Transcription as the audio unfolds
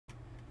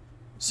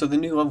So the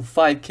new level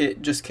 5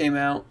 kit just came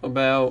out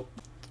about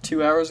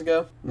 2 hours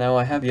ago. Now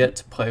I have yet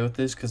to play with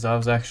this because I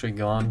was actually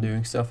gone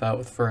doing stuff out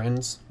with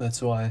friends.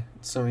 That's why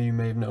some of you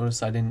may have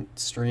noticed I didn't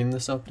stream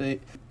this update.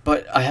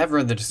 But I have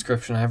read the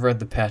description, I have read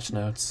the patch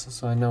notes,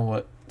 so I know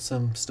what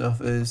some stuff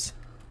is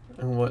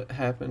and what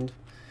happened.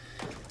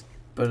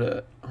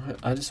 But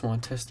I just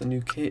want to test the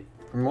new kit.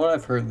 From what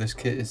I've heard, this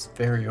kit is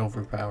very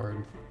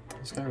overpowered.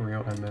 It's got a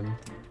real MM.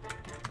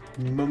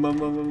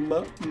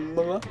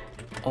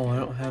 Oh, I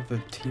don't have a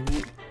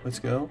teammate. Let's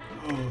go.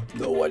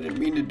 No, I didn't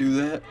mean to do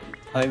that.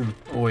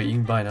 Oh wait, you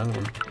can buy another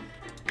one.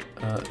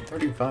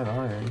 35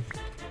 iron.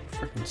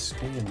 Freaking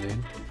scam, dude.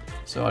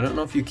 So I don't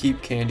know if you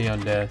keep candy on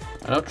death.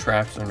 I know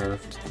traps are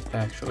nerfed,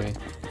 actually.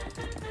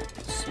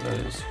 So that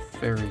is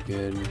very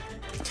good.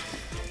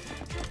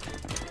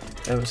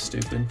 That was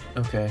stupid.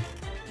 Okay.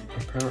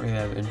 Apparently they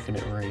have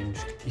infinite range.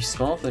 You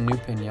spawn with a new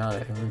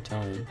pinata every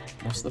time.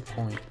 What's the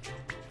point?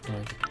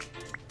 Like,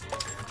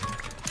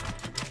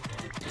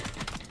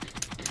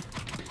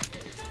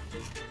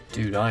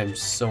 dude, I am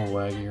so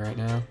laggy right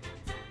now.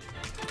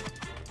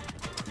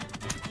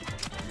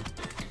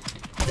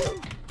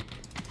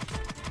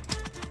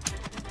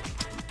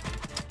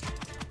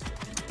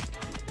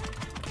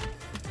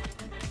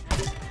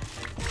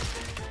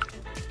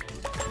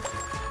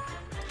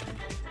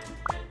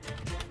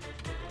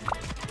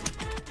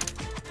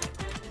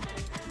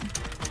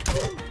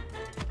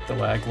 The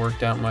lag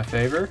worked out in my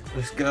favor.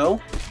 Let's go.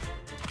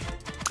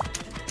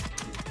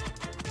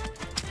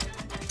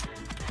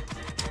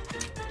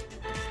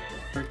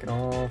 Frick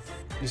off.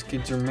 These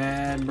kids are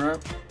mad, bro.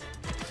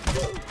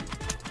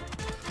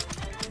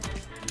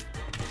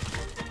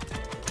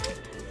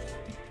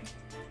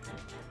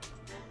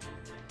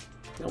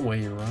 No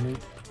way you're running.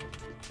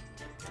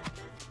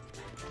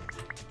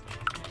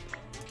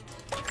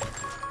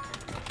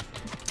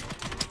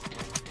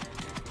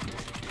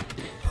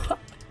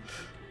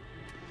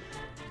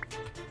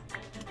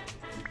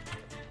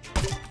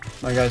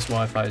 My guy's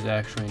Wi-Fi is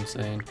actually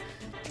insane.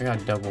 I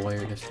got double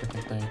layered this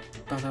freaking thing.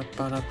 1,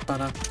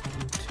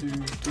 2,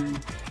 3,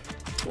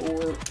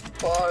 4,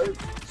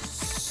 5,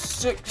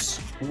 6.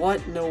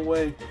 What? No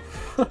way.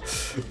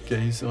 Okay,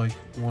 he's like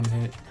one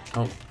hit.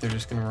 Oh, they're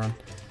just gonna run.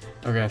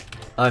 Okay,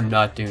 I'm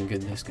not doing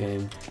good in this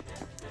game.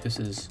 This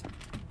is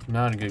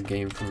not a good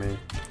game for me.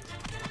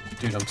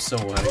 Dude, I'm so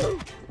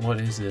laggy. What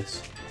is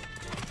this?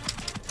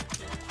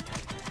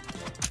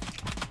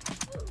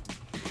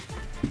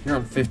 You're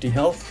on 50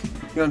 health.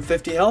 You're on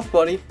 50 health,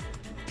 buddy.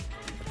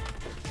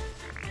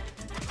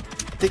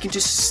 They can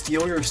just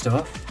steal your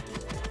stuff.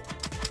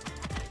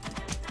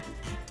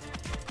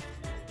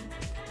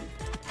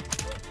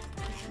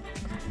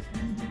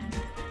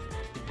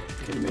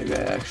 Okay, maybe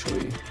I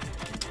actually...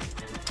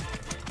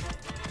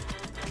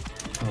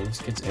 Oh,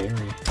 this kid's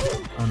airy.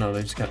 Oh no,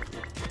 they just got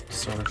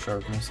sword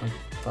sharpness like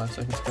 5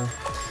 seconds ago.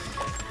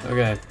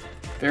 Okay,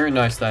 very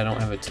nice that I don't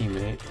have a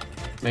teammate.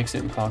 Makes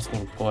it impossible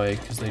to play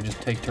because they just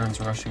take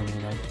turns rushing me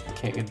and I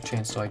can't get a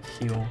chance to like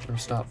heal or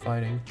stop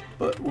fighting.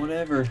 But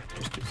whatever.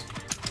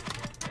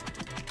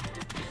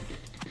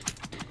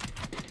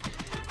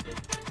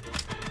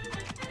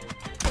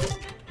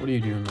 What are you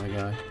doing, my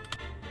guy?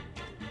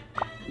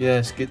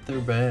 Yes, get their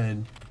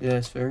bed.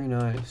 Yes, very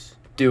nice.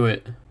 Do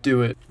it.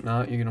 Do it.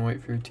 Not, you're gonna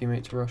wait for your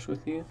teammate to rush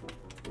with you?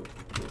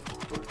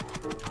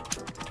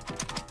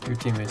 Your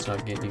teammate's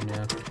not getting you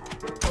now.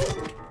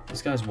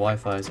 This guy's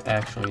Wi-Fi is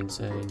actually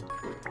insane.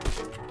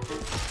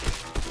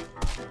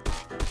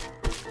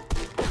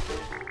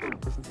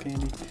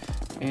 Candy.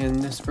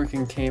 And this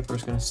freaking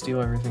camper's gonna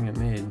steal everything it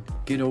made.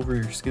 Get over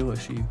your skill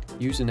issue.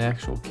 Use an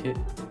actual kit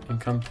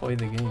and come play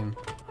the game.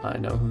 I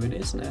know who it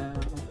is now.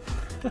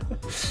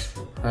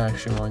 I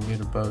actually want to get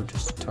a bow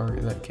just to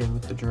target that kid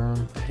with the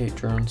drone. I hate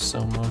drones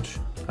so much.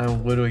 I will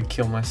literally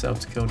kill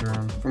myself to kill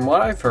drone. From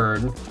what I've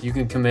heard, you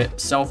can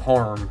commit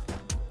self-harm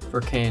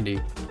for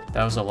candy.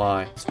 That was a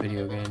lie. It's a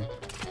video game.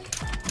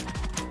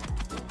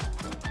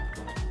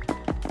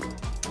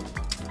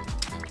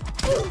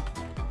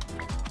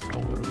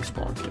 I'll literally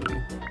spawn kill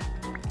you.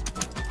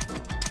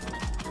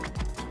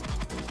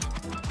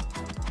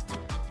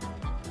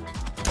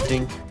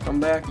 Dink. Come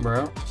back,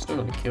 bro. Still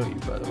gonna kill you,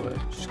 by the way.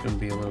 It's just gonna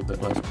be a little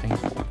bit less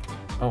painful.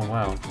 Oh,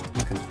 wow.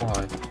 You can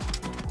fly.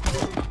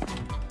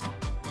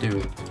 Do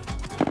it.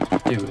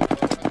 Do it.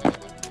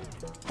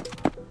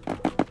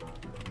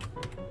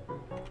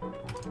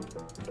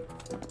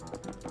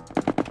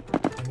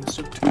 It's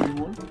a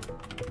 2v1.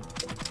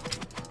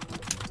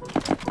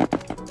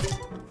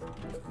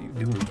 What are you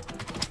doing?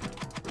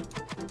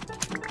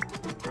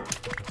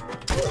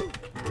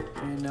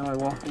 And now I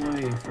walk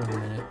away for a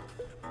minute.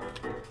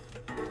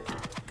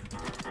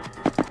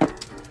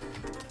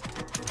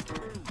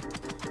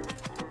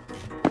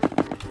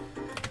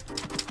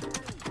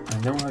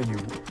 I know how you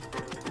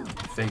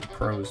fake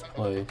pros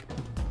play.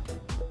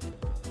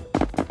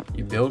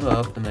 You build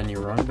up and then you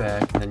run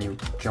back and then you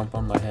jump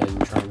on my head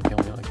and try and kill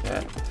me like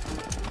that.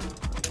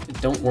 It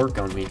don't work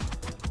on me.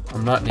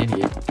 I'm not an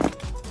idiot.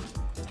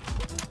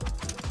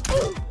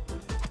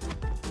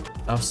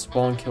 I'll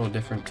spawn kill a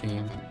different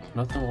team.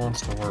 Nothing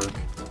wants to work.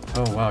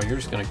 Oh wow, you're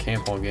just gonna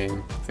camp all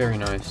game. Very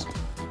nice.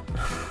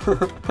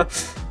 God,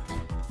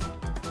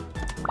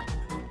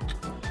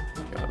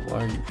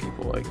 why are you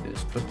people like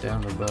this? Put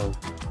down the bow.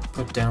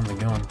 Put down the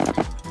gun.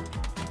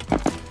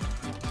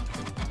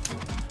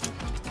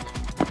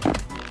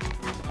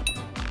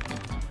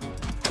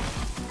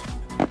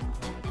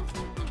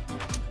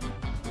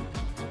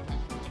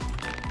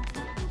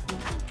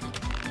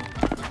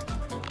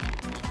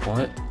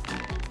 What?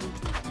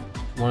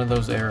 One of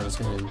those arrows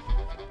hit him.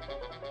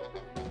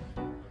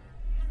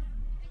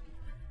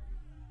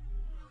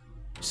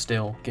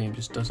 Still, game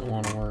just doesn't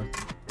want to work.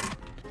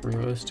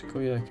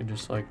 Realistically, I could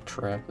just like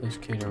trap this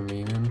kid or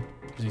meme him,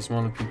 because he's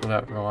one of the people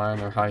that rely on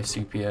their high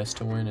CPS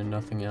to win and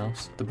nothing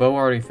else. The bow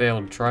already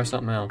failed. Try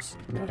something else.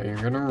 Now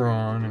you're gonna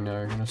run, and now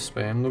you're gonna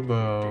spam the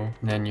bow,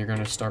 and then you're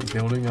gonna start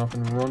building up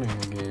and running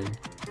again.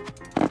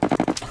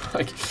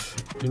 Like,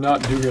 you're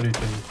not doing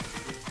anything.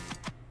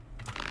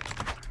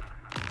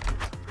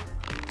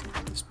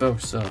 This bow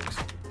sucks.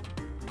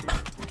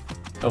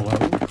 Hello?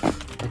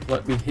 Like,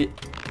 let me hit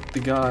the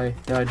guy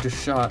that I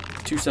just shot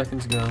 2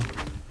 seconds ago.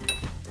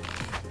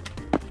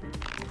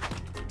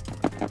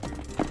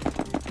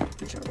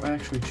 Bitch, I'll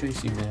actually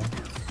chase you, man.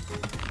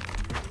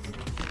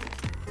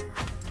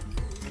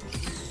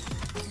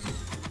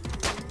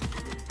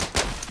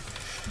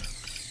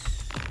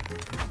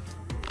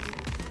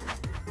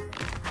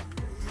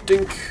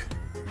 Dink!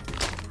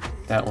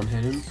 That one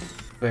hit him.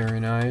 Very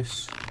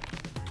nice.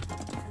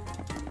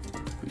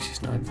 At least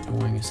he's not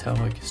annoying as hell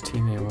like his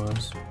teammate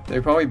was. They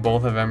probably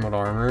both have emerald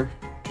armor,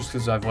 just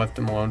because I've left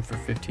them alone for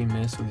 15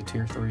 minutes with a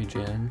tier 3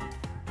 gen.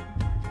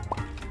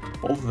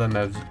 Both of them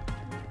have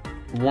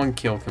 1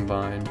 kill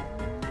combined.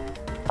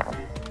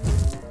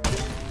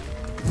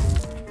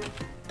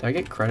 Did I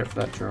get credit for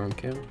that drone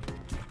kill?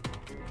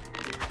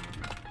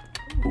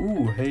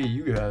 Ooh, hey,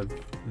 you have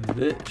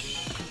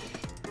this.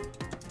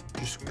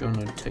 Just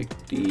gonna take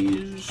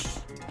these.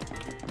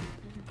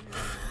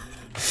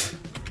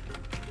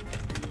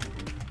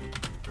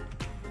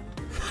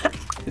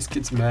 This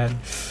kid's mad.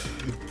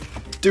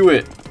 Do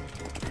it!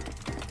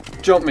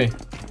 Jump me!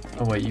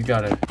 Oh wait, you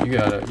got a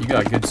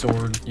good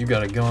sword. You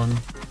got a gun.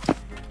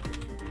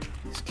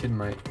 This kid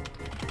might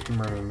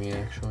murder me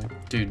actually.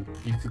 Dude,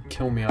 you could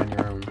kill me on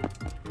your own.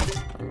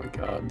 Oh my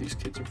god, these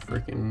kids are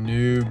freaking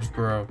noobs,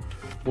 bro.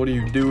 What are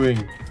you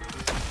doing?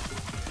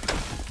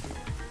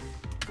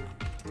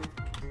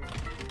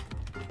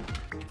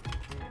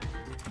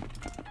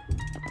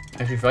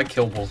 Actually, if I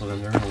kill both of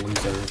them, they're gonna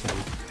lose everything.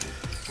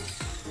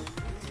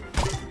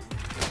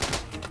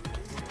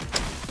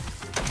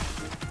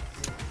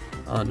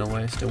 Oh, no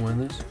way I still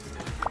win this.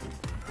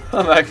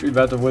 I'm actually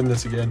about to win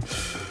this again.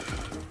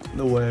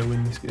 No way I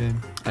win this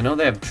game. I know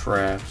they have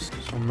traps,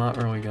 so I'm not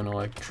really gonna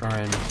like try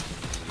and... I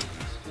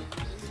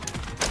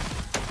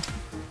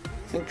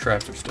think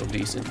traps are still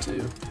decent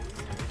too.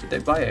 Did they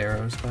buy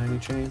arrows by any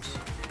chance?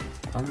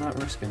 I'm not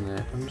risking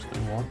that. I'm just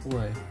gonna walk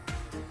away.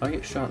 If I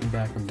get shot in the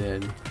back, I'm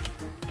dead.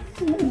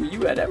 Ooh,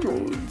 you had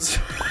emeralds.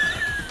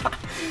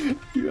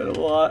 You had a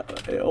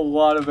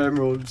lot of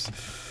emeralds.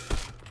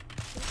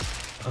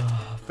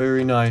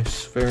 Very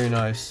nice, very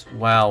nice.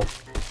 Wow.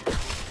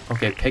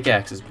 Okay,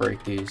 pickaxes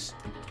break these.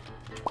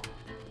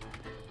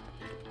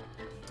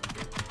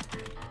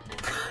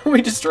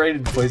 We just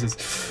traded places.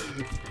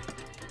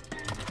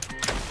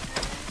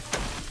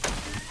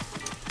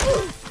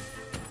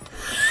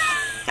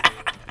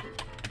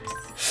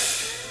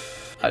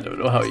 I don't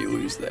know how you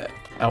lose that.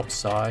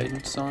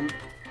 Outside, son?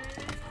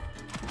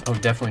 Oh,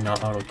 definitely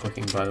not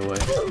auto-clicking, by the way.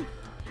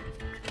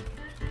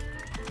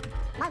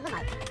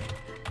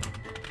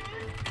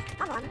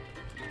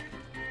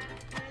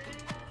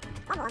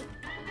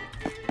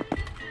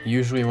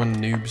 Usually when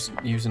noobs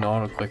use an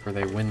auto-clicker,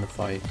 they win the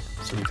fight.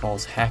 So he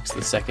calls hacks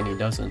the second he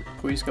doesn't.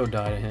 Please go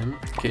die to him.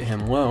 Get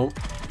him low,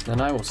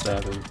 then I will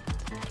stab him.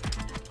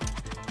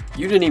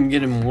 You didn't even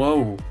get him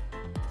low.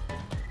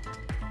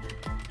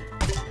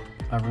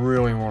 I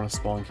really want to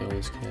spawn kill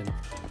this kid.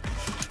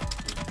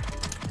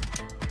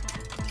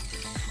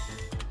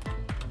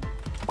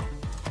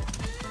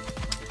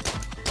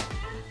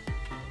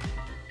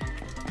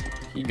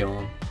 He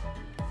gone.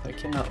 That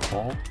kid not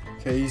fall.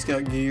 Okay, he's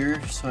got gear,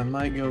 so I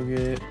might go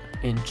get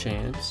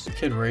enchants.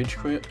 Kid rage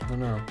quit? I don't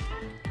know.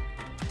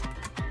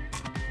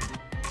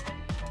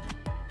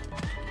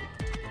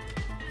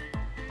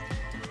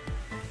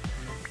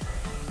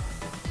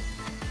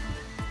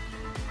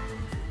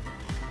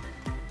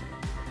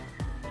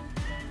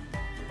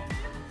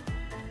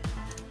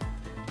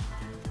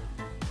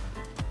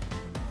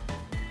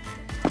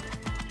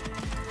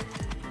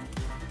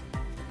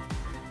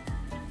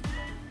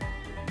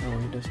 Oh,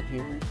 he doesn't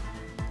hear me.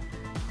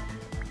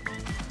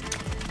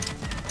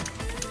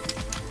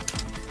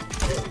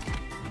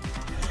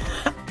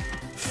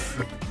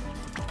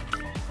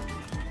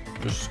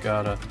 Just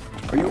gotta...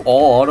 Are you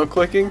all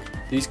auto-clicking?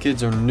 These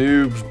kids are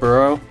noobs,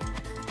 bro.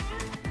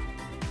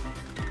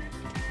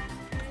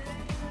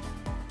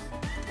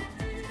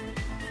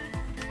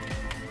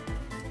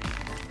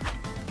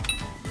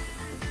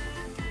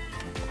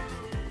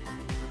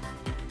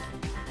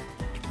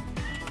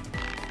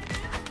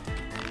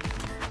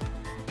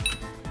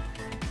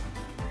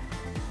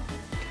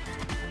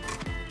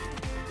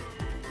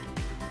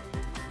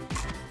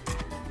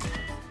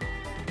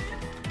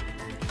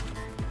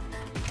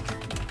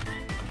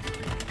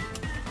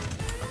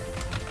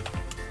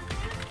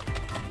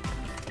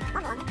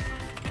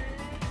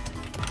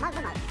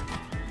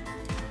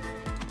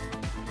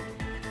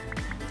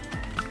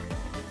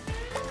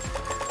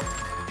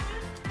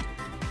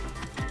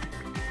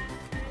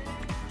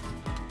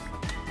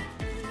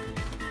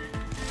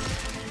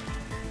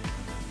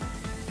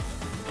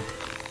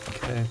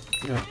 Okay,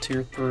 we got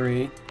tier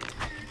 3.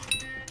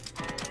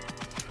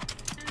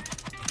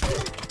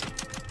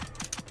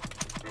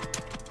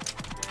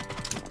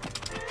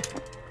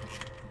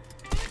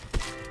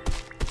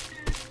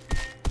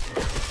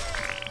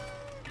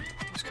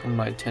 It's come to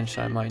my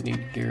attention I might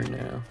need gear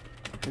now.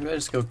 Maybe I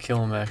just go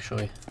kill him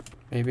actually.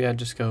 Maybe I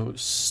just go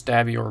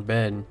stab your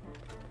bed.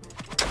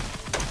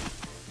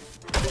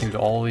 Dude,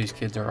 all these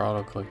kids are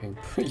auto-clicking.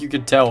 You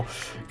can tell,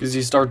 because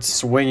he starts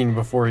swinging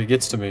before he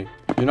gets to me.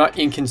 You're not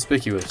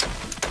inconspicuous.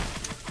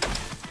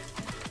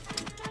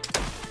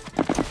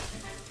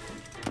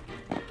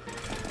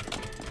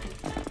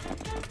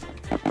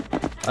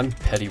 I'm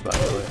petty, by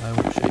the way. I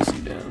will chase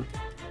you down.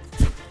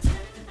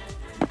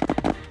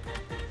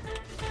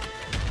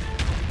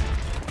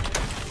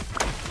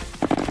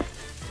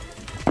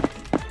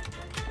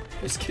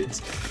 These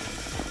kids.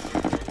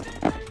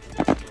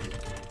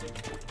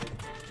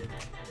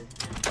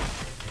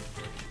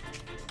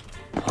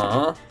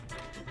 Huh?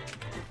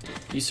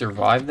 You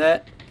survived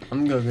that?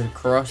 I'm gonna get a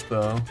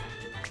crossbow.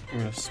 I'm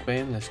gonna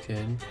spam this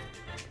kid.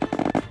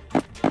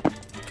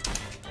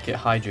 Get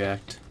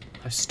hijacked.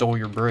 I stole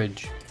your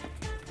bridge.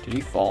 Did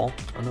he fall?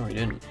 Oh no, he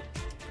didn't.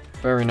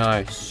 Very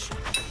nice.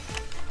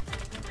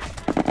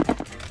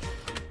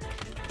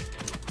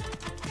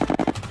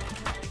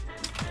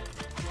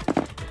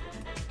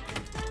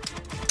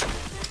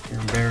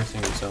 You're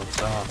embarrassing yourself.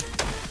 Stop.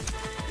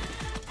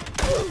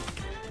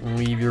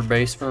 Leave your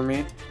base for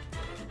me.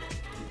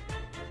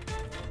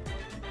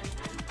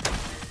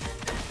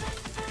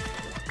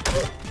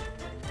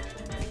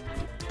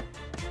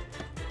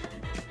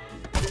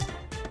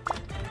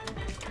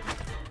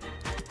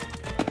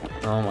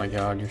 Oh my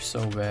god, you're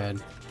so bad.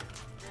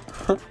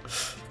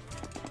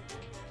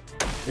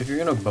 If you're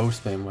gonna bow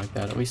spam like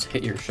that, at least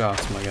hit your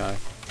shots, my guy.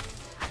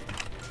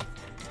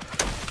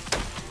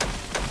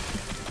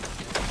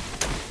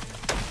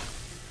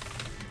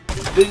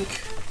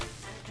 Dink!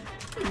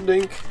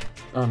 Dink!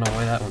 Oh no,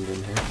 why that one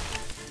didn't hit?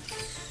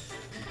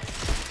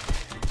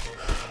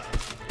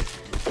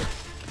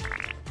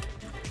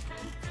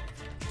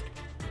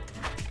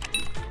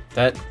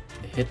 That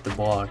hit the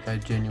block. I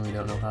genuinely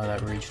don't know how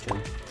that reached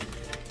him.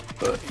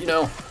 But, you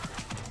know,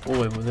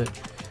 we'll live with it.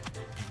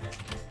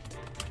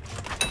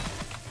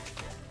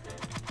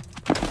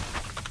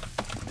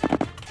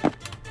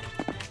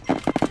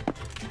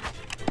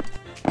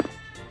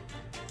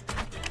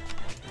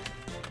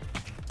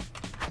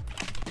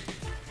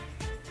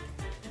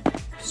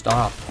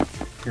 Stop.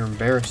 You're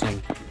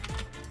embarrassing.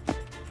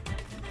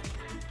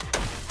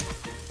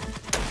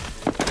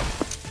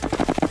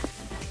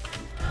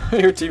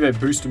 Your teammate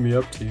boosted me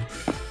up to you.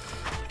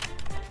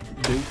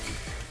 Dink.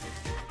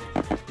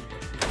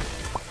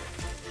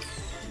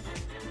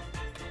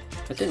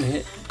 That didn't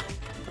hit.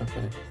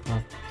 Okay,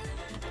 well,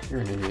 you're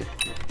an idiot.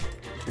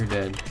 You're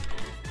dead.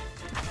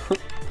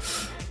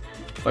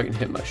 If I can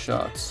hit my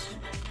shots,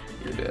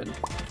 you're dead.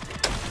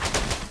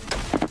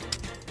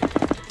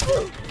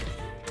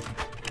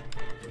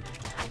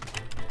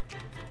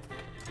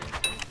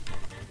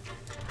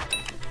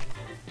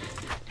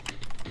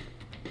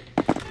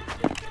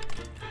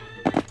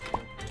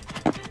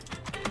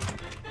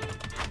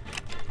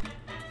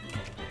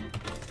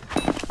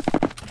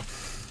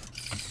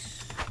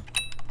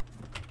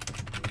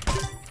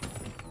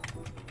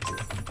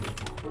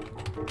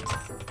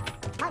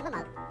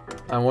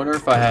 I wonder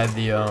if I had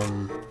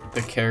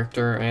the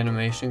character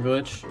animation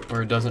glitch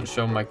where it doesn't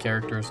show my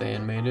characters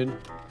animated.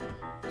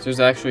 So there's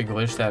actually a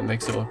glitch that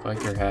makes it look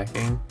like you're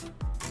hacking,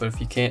 but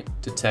if you can't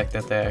detect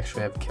that they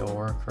actually have kill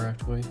aura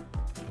correctly,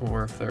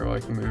 or if they're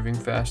like moving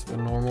faster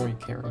than normal, you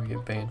can't really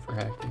get banned for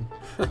hacking.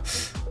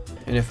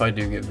 And if I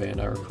do get banned,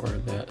 I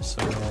recorded that,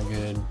 so we're all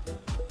good.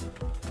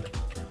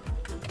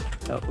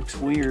 That looks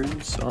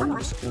weird, so I'm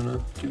just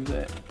gonna do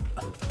that.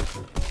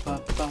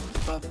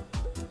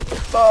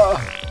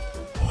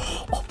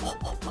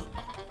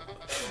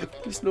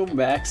 There's no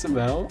max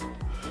amount.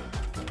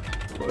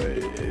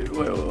 Wait.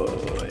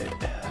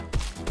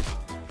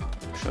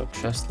 Shall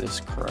chest this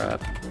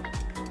crap.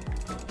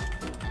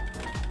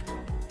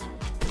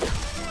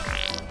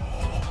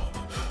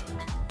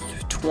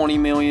 $20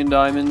 million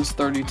diamonds,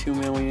 32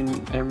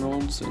 million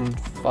emeralds, and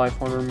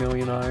 500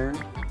 million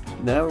iron.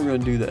 Now we're gonna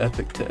do the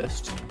epic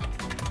test.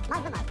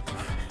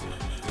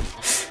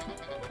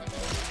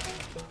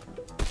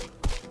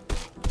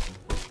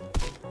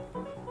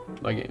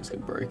 My game's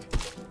gonna break.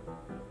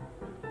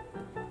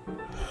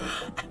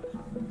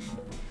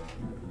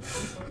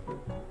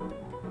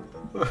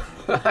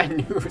 I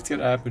knew it was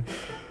gonna happen.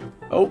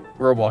 Oh,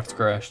 Roblox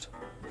crashed.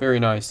 Very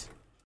nice.